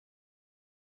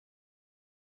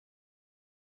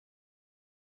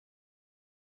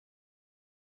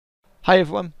Hi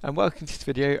everyone, and welcome to this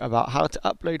video about how to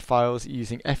upload files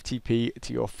using FTP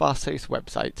to your Fasthosts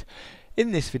website.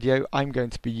 In this video I'm going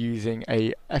to be using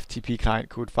a FTP client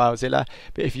called FileZilla,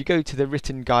 but if you go to the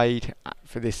written guide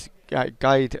for this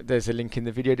guide, there's a link in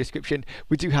the video description.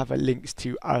 We do have links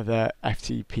to other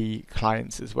FTP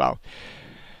clients as well.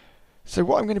 So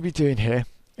what I'm going to be doing here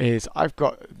is I've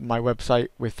got my website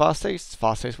with Fasthosts,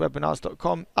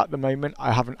 fasthostwebinars.com. At the moment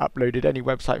I haven't uploaded any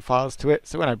website files to it,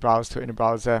 so when I browse to it in a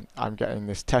browser I'm getting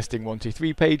this testing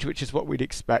 123 page, which is what we'd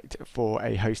expect for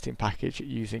a hosting package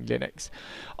using Linux.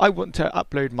 I want to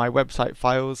upload my website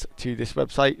files to this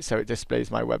website so it displays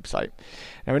my website.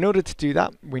 Now in order to do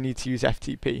that we need to use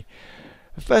FTP.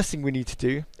 The first thing we need to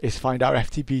do is find our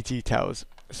FTP details.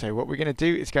 So what we're going to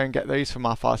do is go and get those from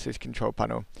our Fasthosts control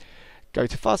panel. Go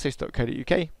to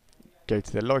fasthosts.co.uk, go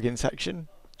to the login section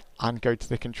and go to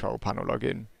the control panel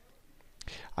login.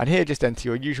 And here just enter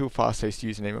your usual Fasthosts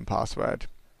username and password.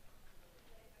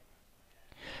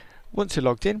 Once you're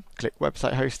logged in, click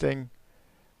website hosting,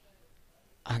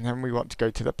 and then we want to go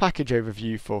to the package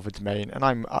overview for the domain, and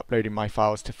I'm uploading my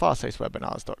files to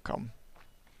fasthostwebinars.com.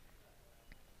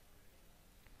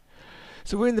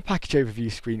 So we're in the package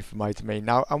overview screen for my domain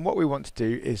now, and what we want to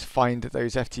do is find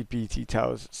those FTP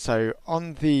details. So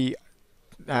on the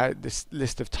this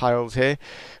list of tiles here,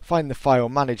 find the file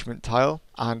management tile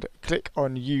and click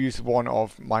on use one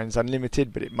of. Mine's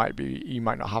unlimited, but it might be you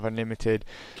might not have unlimited.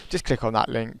 Just click on that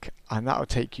link and that will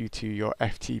take you to your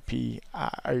FTP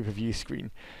overview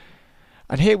screen.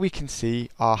 And here we can see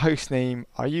our host name,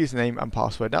 our username and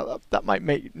password. Now that might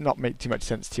not make too much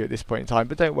sense to you at this point in time,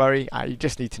 but don't worry, you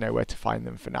just need to know where to find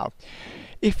them for now.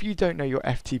 If you don't know your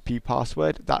FTP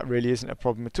password, that really isn't a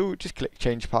problem at all. Just click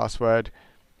change password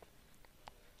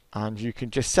and you can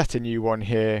just set a new one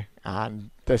here, and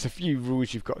there's a few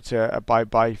rules you've got to abide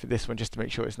by for this one just to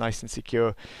make sure it's nice and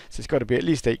secure. So it's got to be at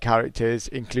least 8 characters,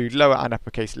 include lower and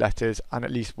uppercase letters, and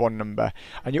at least one number.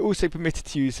 And you're also permitted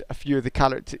to use a few of the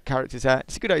characters there.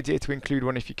 It's a good idea to include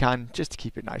one if you can, just to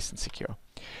keep it nice and secure.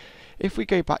 If we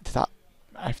go back to that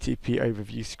FTP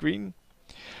overview screen,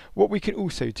 what we can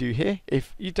also do here,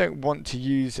 if you don't want to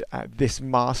use this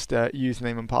master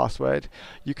username and password,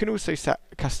 you can also set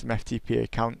custom FTP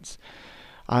accounts,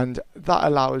 and that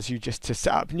allows you just to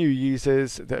set up new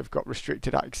users that have got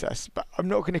restricted access. But I'm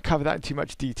not going to cover that in too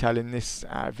much detail in this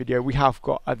video. We have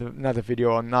got another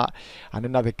video on that and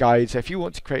another guide, so if you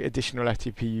want to create additional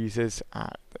FTP users,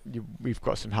 we've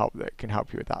got some help that can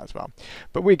help you with that as well.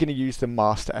 But we're going to use the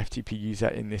master FTP user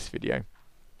in this video.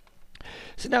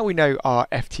 So now we know our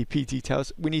FTP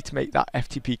details, we need to make that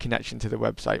FTP connection to the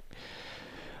website.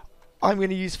 I'm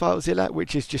going to use FileZilla,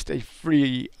 which is just a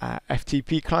free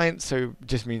FTP client, so it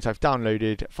just means I've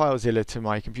downloaded FileZilla to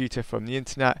my computer from the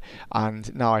internet,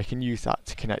 and now I can use that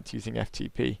to connect using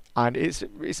FTP. And it's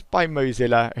by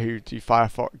Mozilla, who do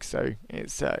Firefox, so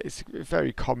it's a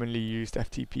very commonly used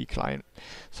FTP client.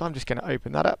 So I'm just going to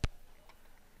open that up,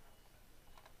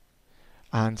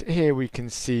 and here we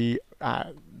can see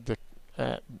the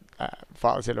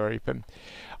FileZilla open.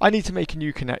 I need to make a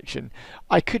new connection.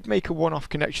 I could make a one-off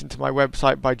connection to my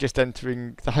website by just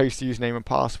entering the host username and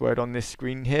password on this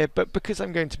screen here, but because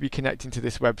I'm going to be connecting to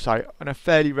this website on a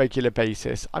fairly regular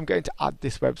basis, I'm going to add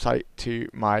this website to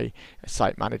my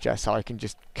site manager so I can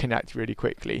just connect really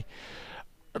quickly.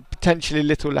 Potentially a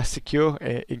little less secure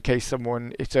in case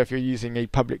someone, if you're using a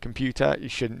public computer, you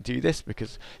shouldn't do this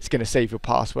because it's going to save your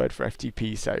password for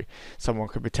FTP, so someone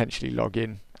could potentially log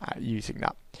in using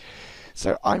that.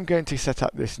 So I'm going to set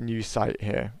up this new site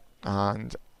here,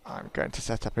 and I'm going to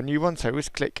set up a new one. So let's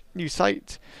click new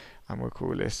site and we'll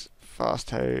call this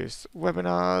Fasthosts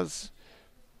Webinars.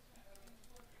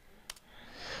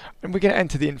 And we're going to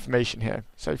enter the information here.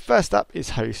 So first up is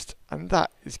host, and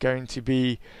that is going to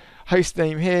be host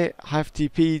name here,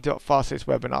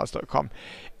 ftp.fasthostwebinars.com.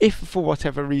 If for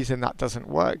whatever reason that doesn't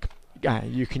work,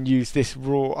 you can use this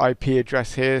raw IP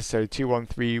address here, so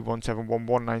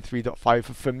 213.171.193.5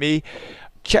 for me.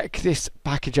 Check this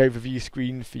package overview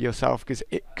screen for yourself because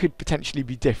it could potentially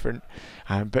be different,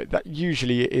 but that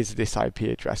usually it is this IP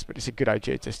address, but it's a good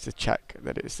idea just to check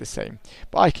that it's the same.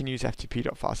 But I can use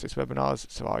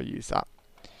ftp.fasthostwebinars, so I'll use that.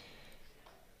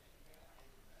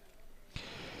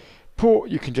 Port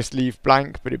you can just leave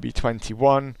blank, but it'd be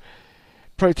 21.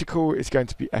 Protocol is going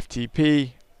to be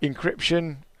FTP.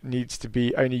 Encryption needs to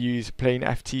be only use plain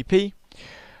FTP.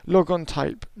 Logon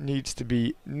type needs to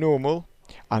be normal,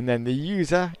 and then the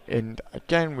user, and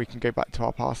again we can go back to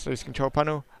our Fasthosts control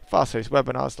panel,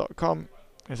 fasthostwebinars.com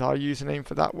is our username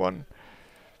for that one.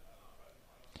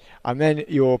 And then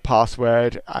your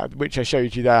password, which I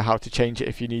showed you there how to change it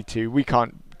if you need to. We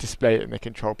can't display it in the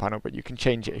control panel, but you can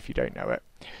change it if you don't know it.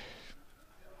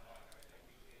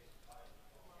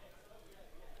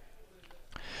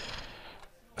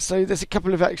 So there's a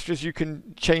couple of extras you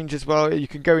can change as well. You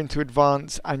can go into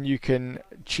advanced and you can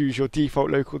choose your default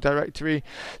local directory.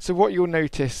 So what you'll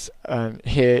notice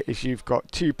here is you've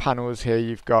got two panels here.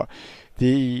 You've got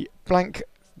the blank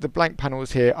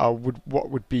panels here are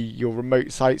what would be your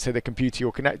remote site, so the computer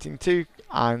you're connecting to,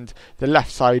 and the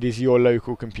left side is your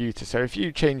local computer. So if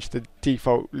you change the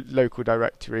default local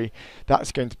directory,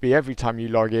 that's going to be every time you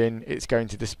log in, it's going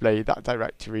to display that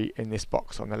directory in this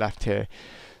box on the left here.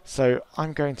 So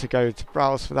I'm going to go to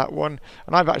browse for that one,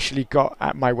 and I've actually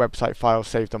got my website file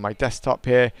saved on my desktop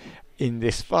here in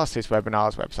this Fasthosts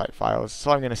webinars website files.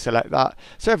 So I'm going to select that.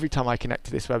 So every time I connect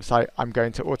to this website, I'm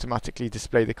going to automatically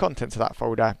display the contents of that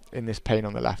folder in this pane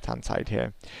on the left hand side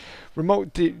here.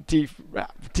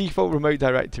 Default remote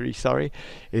directory,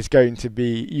 is going to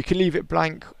be, you can leave it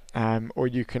blank, or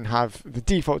you can have the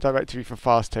default directory for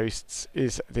Fasthosts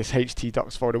is this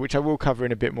htdocs folder, which I will cover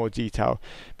in a bit more detail,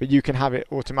 but you can have it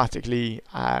automatically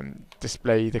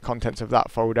display the contents of that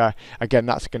folder. Again,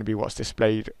 that's going to be what's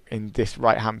displayed in this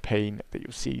right hand pane that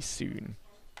you'll see soon.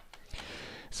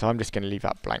 So I'm just going to leave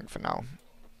that blank for now.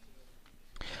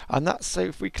 And that's, so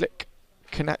if we click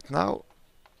connect now,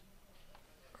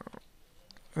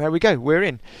 there we go, we're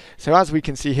in. So as we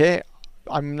can see here,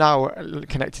 I'm now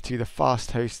connected to the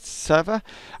Fasthosts server,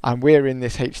 and we're in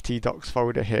this htdocs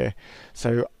folder here.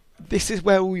 So this is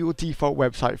where all your default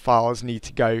website files need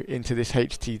to go, into this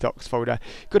htdocs folder.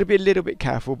 You've got to be a little bit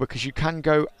careful because you can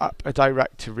go up a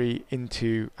directory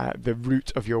into the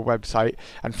root of your website,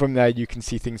 and from there you can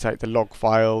see things like the log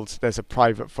files, there's a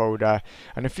private folder,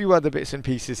 and a few other bits and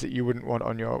pieces that you wouldn't want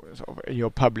on your your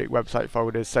public website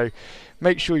folders. So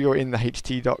make sure you're in the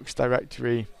htdocs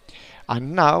directory.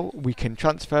 And now we can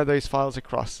transfer those files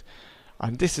across.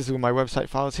 And this is all my website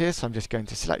files here, so I'm just going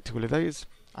to select all of those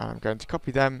and I'm going to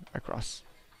copy them across.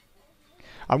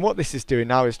 And what this is doing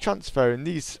now is transferring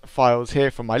these files here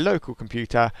from my local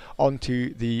computer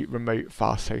onto the remote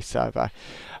Fasthosts server.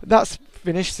 That's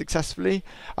finished successfully,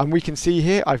 and we can see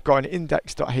here I've got an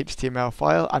index.html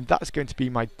file, and that's going to be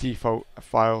my default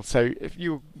file. So if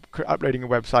you're uploading a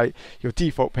website, your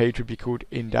default page would be called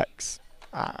index.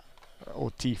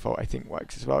 Or default, I think,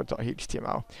 works as well,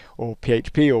 .html or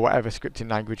PHP or whatever scripting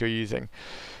language you're using.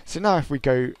 So now if we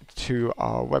go to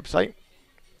our website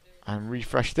and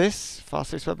refresh this,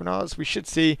 Fasthosts webinars, we should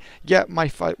see, yeah, my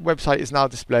website is now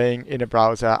displaying in a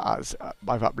browser as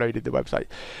I've uploaded the website.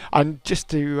 And just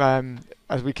to,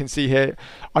 as we can see here,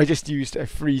 I just used a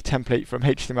free template from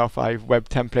HTML5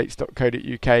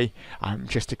 webtemplates.co.uk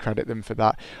just to credit them for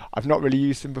that. I've not really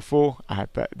used them before,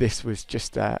 but this was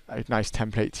just a nice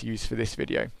template to use for this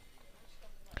video.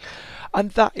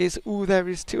 And that is all there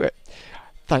is to it.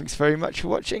 Thanks very much for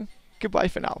watching. Goodbye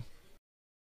for now.